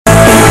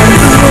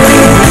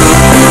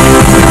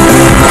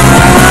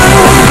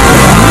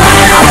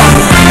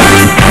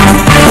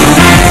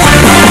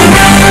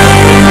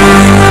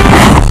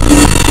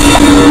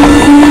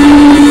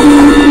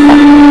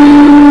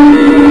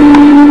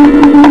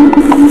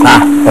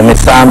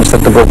Pemirsa Mister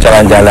Tukul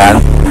jalan-jalan,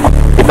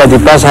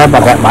 tiba-tiba saya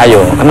pakai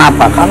payung.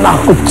 Kenapa? Karena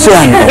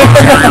hujan.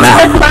 Nah,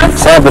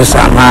 saya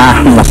bersama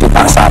masih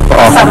Pak Sato,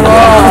 Pak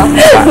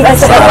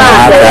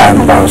Selamat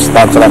dan Pak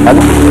Ustadz Selamat.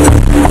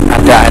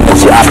 Ada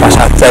energi apa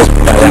saja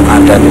yang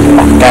ada di sini.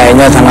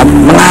 Kayaknya sangat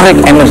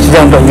menarik energinya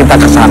untuk kita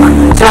ke sana.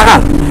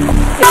 Silakan.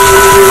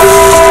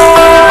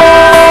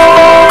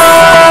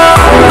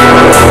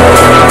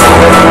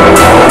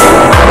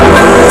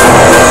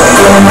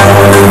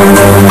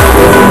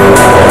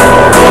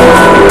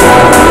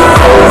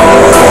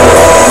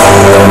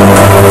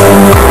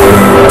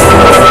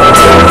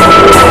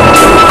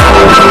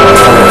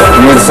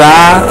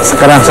 Pemirsa,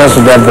 sekarang saya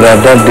sudah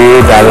berada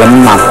di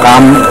dalam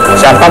makam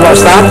siapa Pak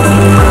Ustaz?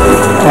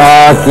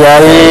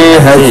 Kiai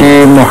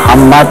Haji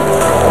Muhammad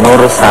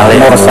Nur Salim.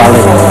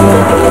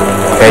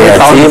 Kiai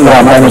Haji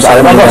Muhammad Nur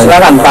Salim.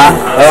 Silakan Pak.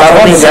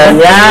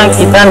 Meninggalnya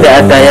kita tidak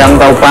ada yang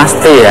tahu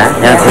pasti ya.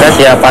 Yang jelas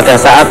ya pada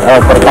saat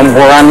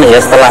pertempuran ya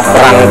setelah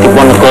perang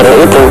Diponegoro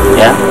itu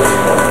ya.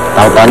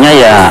 Tahu-tahunya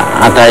ya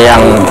ada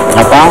yang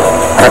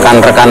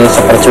rekan-rekan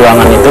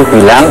seperjuangan itu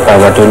bilang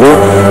bahwa dulu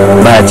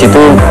Mbah Haji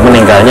itu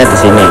meninggalnya di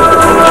sini.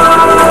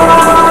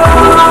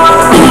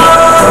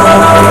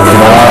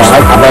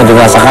 Ustaz, apa yang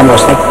dirasakan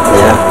Ustaz?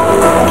 Ya.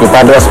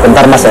 Kita doa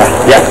sebentar Mas ya.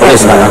 Ya, boleh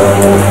silakan.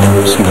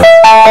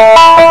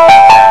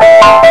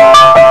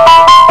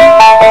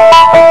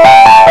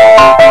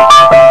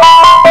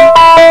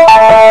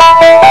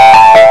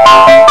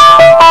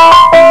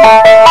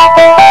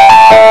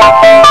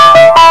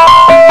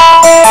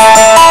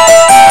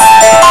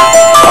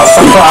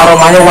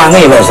 Aromanya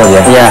wangi Pak Ustaz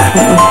ya? Iya.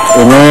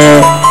 Ini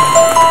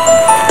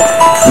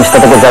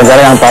Mister Tukul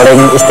jalan-jalan yang paling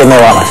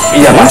istimewa Mas.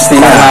 Iya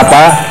pasti. Karena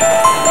apa?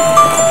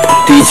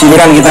 Di sini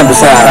kan kita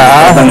bisa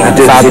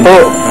satu,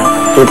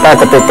 kita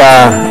ketika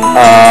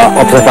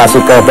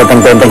observasi ke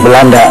benteng-benteng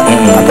Belanda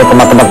atau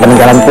tempat-tempat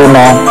peninggalan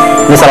kuno,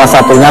 ini salah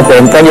satunya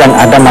benteng yang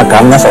ada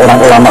makamnya seorang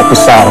ulama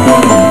besar.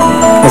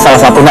 Ini salah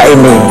satunya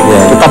ini.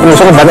 Kita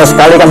penelusuri banyak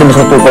sekali kan di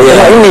Mister Tukul.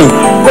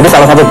 Ini. Jadi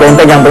salah satu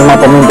benteng yang memang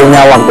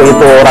pemimpinnya waktu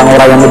itu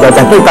orang-orang yang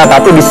menjajah kita,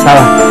 tapi di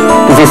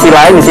sisi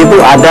lain di situ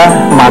ada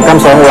makam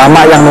seorang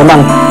ulama yang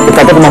memang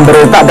ketika itu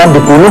memberontak dan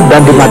dibunuh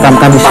dan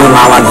dimakamkan di sini.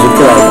 Pahlawan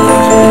juga.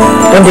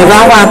 Dan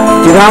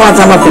dirawat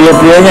sama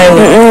beliau-beliaunya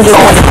ini.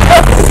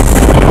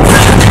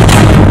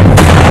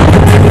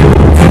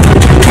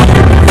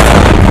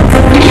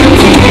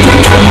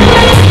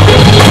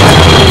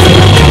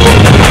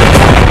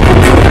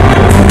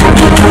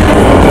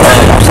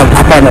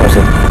 Apa nih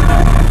Ustaz?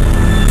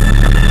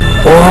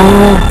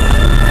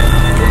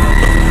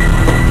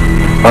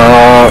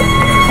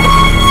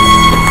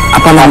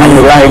 Apa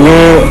namanya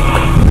ini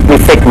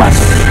Mistik Mas.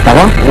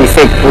 Apa?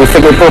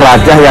 Mistik itu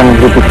raja yang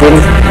dibikin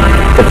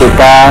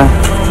ketika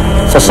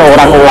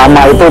seseorang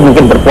ulama itu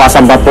mungkin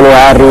berpuasa 40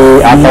 hari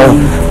atau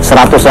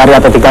 100 hari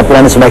atau 3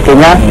 bulan dan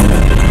sebagainya,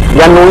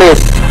 dia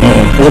nulis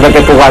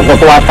sebagai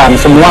kekuatan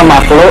semua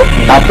makhluk,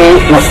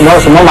 tapi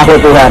semua makhluk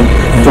Tuhan.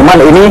 Cuman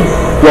ini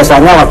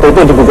biasanya waktu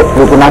itu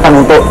digunakan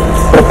untuk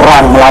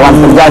berperang melawan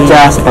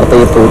penjajah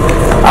seperti itu.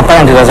 Apa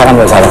yang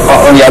dirasakan Mbak Sarah?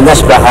 Oh, lihatnya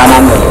sebelah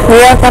kanan.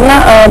 Iya, karena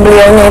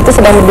beliaunya itu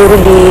sedang berdiri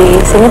di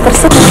sini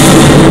persis.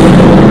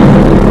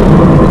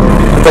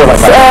 Betul Mbak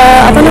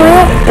Sarah. Apa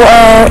namanya?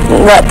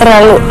 Nggak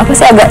terlalu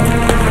agak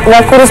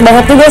nggak kurus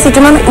banget juga sih,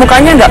 cuman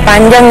mukanya nggak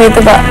panjang gitu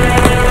Pak.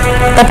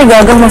 Tapi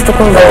gagah Mas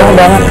Tukul, gagah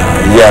banget.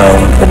 Iya.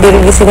 Berdiri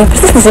di sini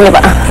persis di sini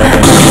Pak.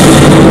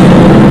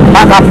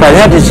 Pak,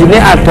 kabarnya di sini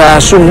ada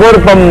sumur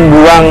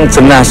pembuang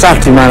jenazah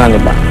di mana nih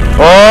Pak?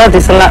 Oh, di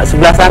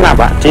sebelah sana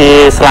Pak,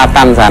 di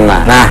selatan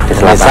sana. Nah, di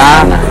selatan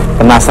sana.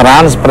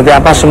 Penasaran seperti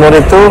apa sumur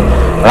itu?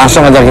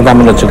 Langsung aja kita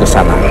menuju ke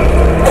sana.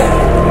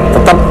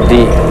 Tetap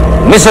di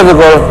Mister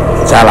Tukul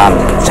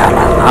jalan-jalan.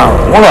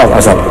 Monggo Pak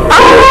Ustaz.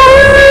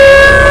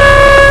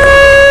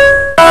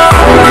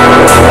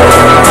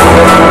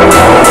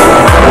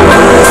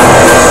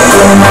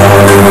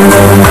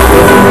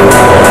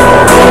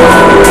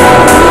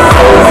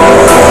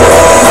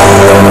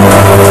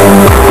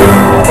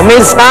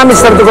 Pemirsa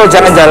Mister Tukul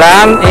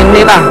jalan-jalan,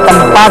 inilah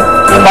tempat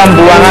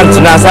pembuangan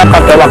jenazah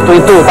pada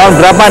waktu itu. Tahun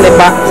berapa nih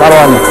Pak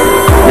Sarwani?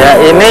 Ya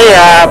ini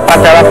ya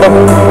pada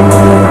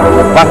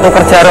waktu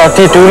kerja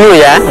rodi dulu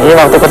ya. Ini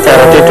waktu kerja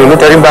rodi dulu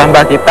dari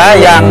mbah-mbah kita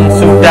yang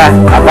sudah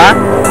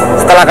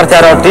setelah kerja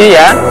rodi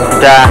ya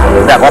sudah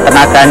tidak kuat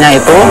tenaganya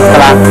itu,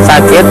 setelah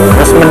sakit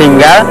terus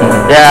meninggal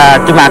ya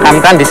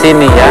dimakamkan di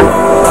sini ya.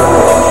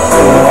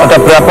 Ada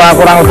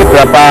kurang lebih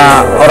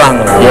berapa orang?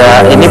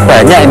 Ya ini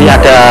banyak, ini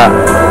ada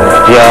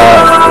ya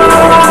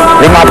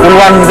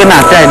 50-an mungkin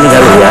ada ini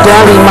kali ya. Ada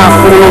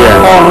 50 ya.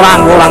 orang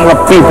kurang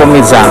lebih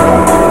pemirsa.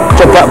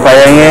 Coba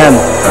bayangin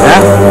ya,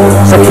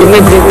 segini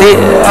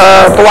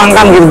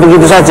tuangkan gitu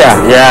begitu saja.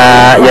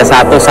 Ya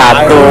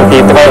satu-satu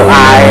gitu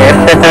air.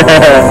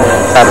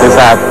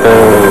 Satu-satu.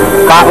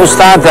 Pak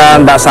Ustadz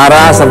dan Mbak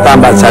Sarah serta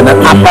Mbak Janet,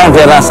 apa yang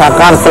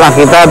dirasakan setelah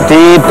kita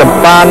di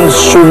depan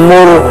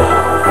sumur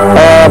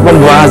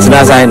pembuangan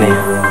jenazah ini?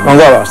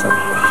 Monggo Pak Ustadz.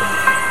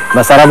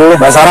 Mbak Sarah dulu.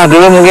 Mbak Sarah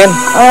dulu mungkin.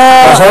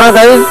 Mbak Sarah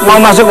tadi mau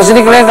masuk ke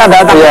sini kalian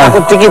ada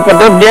takut dikit,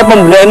 padahal dia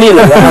pemberani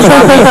loh.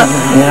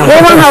 Ya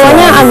emang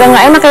hawanya agak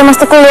nggak enak ya Mas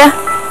Tukul ya.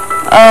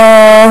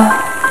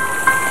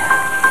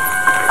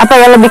 Apa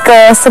ya, lebih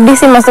ke sedih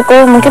sih Mas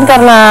Tukul, mungkin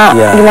karena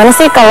gimana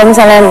sih kalau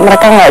misalnya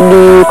mereka nggak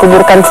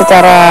dikuburkan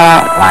secara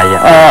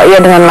layak, ya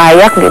dengan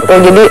layak gitu,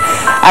 jadi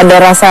ada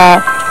rasa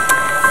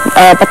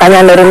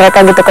pertanyaan dari mereka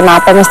gitu,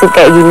 kenapa mesti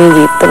kayak gini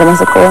gitu loh Mas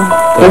Tukul.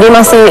 Jadi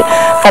masih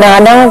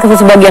kadang-kadang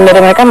sebagian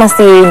dari mereka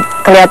masih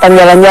kelihatan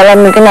jalan-jalan,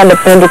 mungkin ada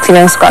penduduk sini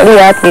yang suka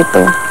lihat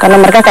gitu,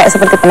 karena mereka kayak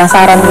seperti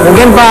penasaran.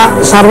 Mungkin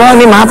Pak Sarwo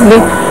ini maaf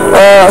nih,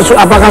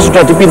 apakah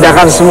sudah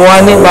dipindahkan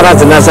semua ini para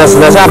jenazah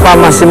apa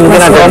masih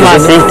mungkin ada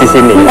masih di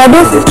sini?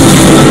 Aduh.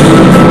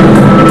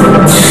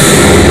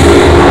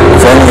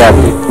 Saya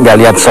nggak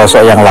lihat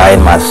sosok yang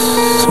lain Mas,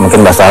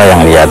 mungkin Mbak Sarah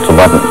yang lihat,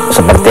 cuma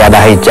seperti ada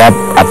hijab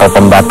atau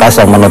pembatas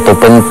yang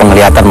menutupin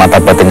penglihatan mata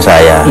batin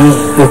saya.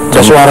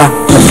 Suara.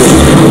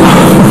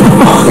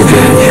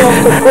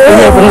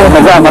 Ini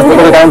benar Mas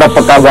Tukul, kamu udah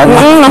peka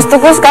banget. Mas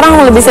Tukul sekarang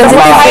lebih sensitif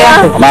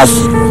ya. Mas,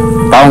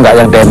 tahu nggak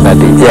yang Den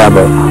tadi? Iya,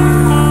 Bu.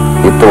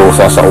 Itu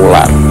sosok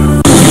ular.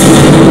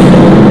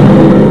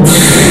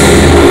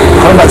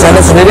 Kalau Mbak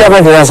Janet sendiri apa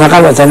yang dirasakan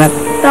Mbak Janet?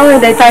 Tahu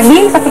dari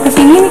tadi sampai ke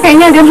sini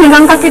kayaknya dia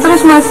megang kaki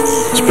terus Mas.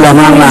 Sebelah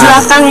mana? Di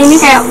belakang ini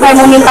kayak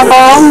mau minta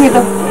tolong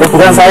gitu. Ya,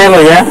 bukan saya loh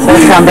ya, saya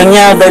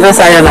sampingnya itu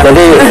saya.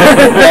 Jadi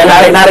kayak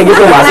narik-narik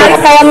gitu Mas.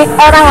 Kayak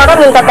orang-orang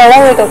minta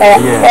tolong gitu, kayak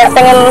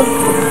pengen.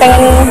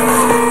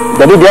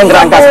 Jadi dia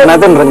ngerangka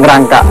sebenarnya itu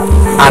ngerangka.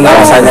 Anak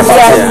rasanya Pak.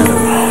 Iya.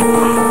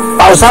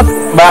 Pak Ustadz,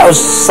 Mbak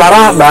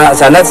Sarah, Mbak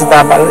Janet,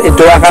 setelah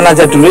doakan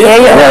aja dulu ya.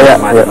 Iya.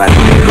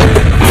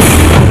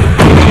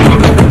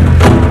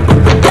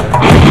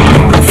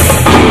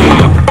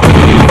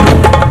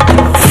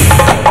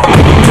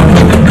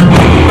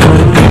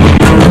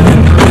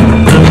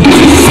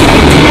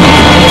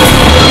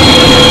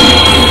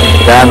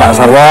 Dan Pak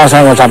Sarwo,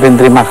 saya ngucapin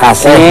terima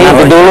kasih.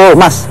 Nanti dulu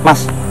Mas,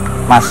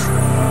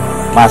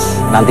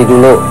 nanti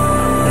dulu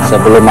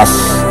sebelum Mas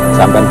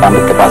sampai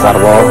pamit ke Pak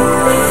Sarwo.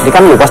 Ini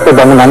kan lukas tuh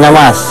bangunannya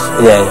Mas.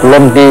 Iya.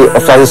 Belum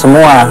diobservasi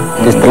semua,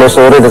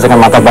 ditelusuri dengan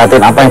mata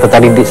batin apa yang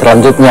terjadi di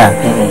selanjutnya.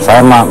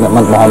 Saya mau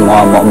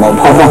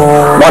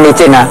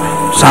izin ya.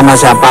 Sama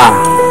siapa?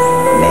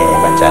 Nih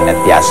Mbak Janet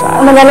biasa.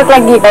 Mengalut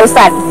lagi Pak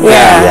Ustadz.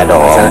 Iya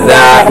dong.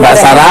 Nah, Mbak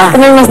Sarah,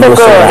 Kenal Mas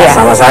Tukul. ya.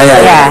 sama saya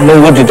ya.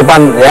 Nunggu di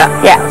depan ya.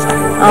 Ya.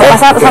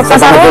 Pasar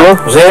dulu.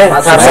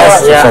 Pak Sarwo,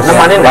 ya,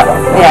 nemanin Mbak.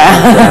 Ya.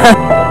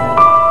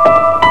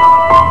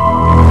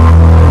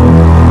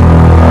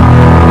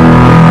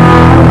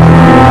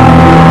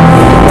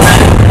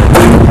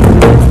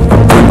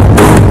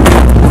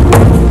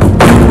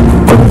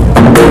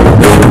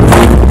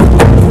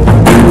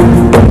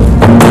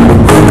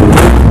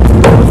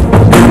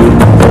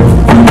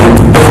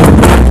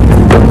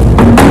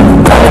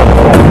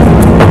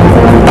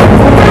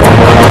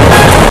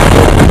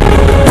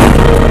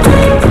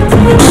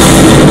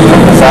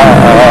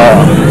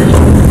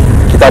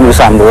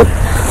 Disambut.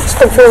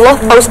 Astagfirullah,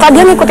 Pak Ustadz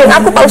dia ngikutin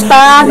aku Pak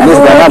Ustadz. Ini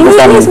sebenarnya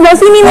bukan Ini sebelah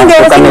sini nih,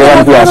 daerah bukan sini.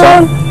 hewan biasa.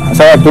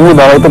 Saya yakini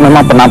bahwa itu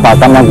memang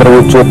penampakan yang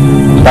berwujud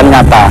dan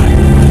nyata,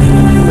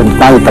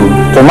 tentang hitam.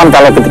 Cuman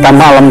kalau ketika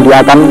malam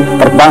dia akan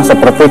terbang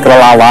seperti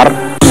kelelawar.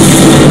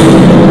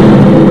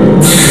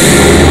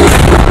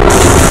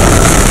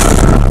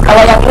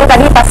 Kalau yang ini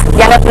tadi pas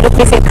Janet duduk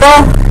di situ,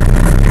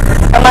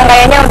 emang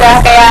kayaknya udah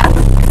kayak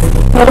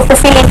nyuruh ke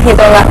sini gitu,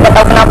 nggak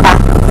tahu kenapa.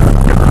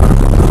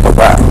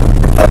 Coba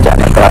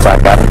jangan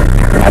merasakan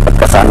ngadep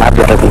ke sana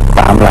biar lebih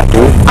paham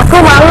lagi. Aku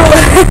malu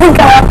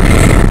kalau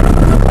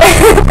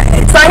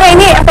soalnya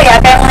ini apa ya,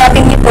 kayak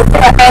ngeliatin gitu,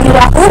 kayak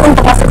nyuruh aku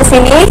untuk masuk ke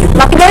sini,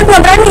 tapi Janet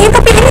nggak berani.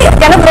 Tapi ini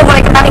Janet belum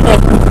mulai ketarik nih.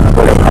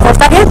 Boleh.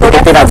 Ustadz ya,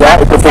 Ikutin aja,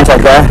 ikutin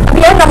saja. tapi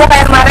Janet nggak mau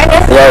kayak kemarin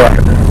ya. Iya, ya.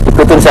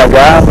 Ikutin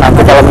saja.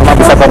 Nanti kalau memang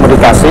bisa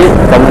komunikasi.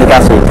 Ini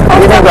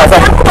biasa.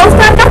 Aku Pak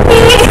Ustadz tapi.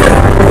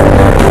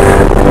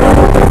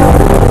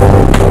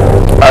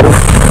 Aduh.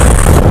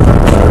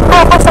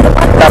 Oh, Pak Ustadz.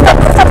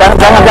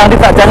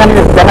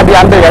 Jangan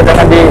diambil ya,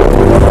 jangan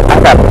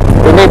diangkat.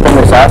 Ini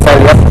pemirsa, saya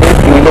lihat ini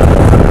bilik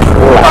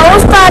ular. Pak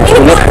Ustadz, ini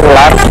Bilik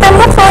ular. kena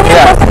tembok soalnya.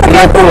 Ya,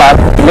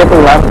 bilik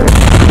ular.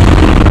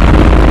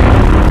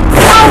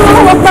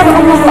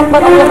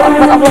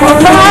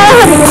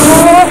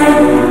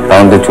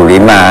 Tahun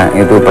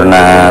 75 itu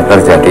pernah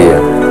terjadi ya.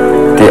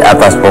 Di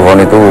atas pohon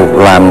itu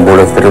lampu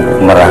listrik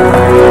merah.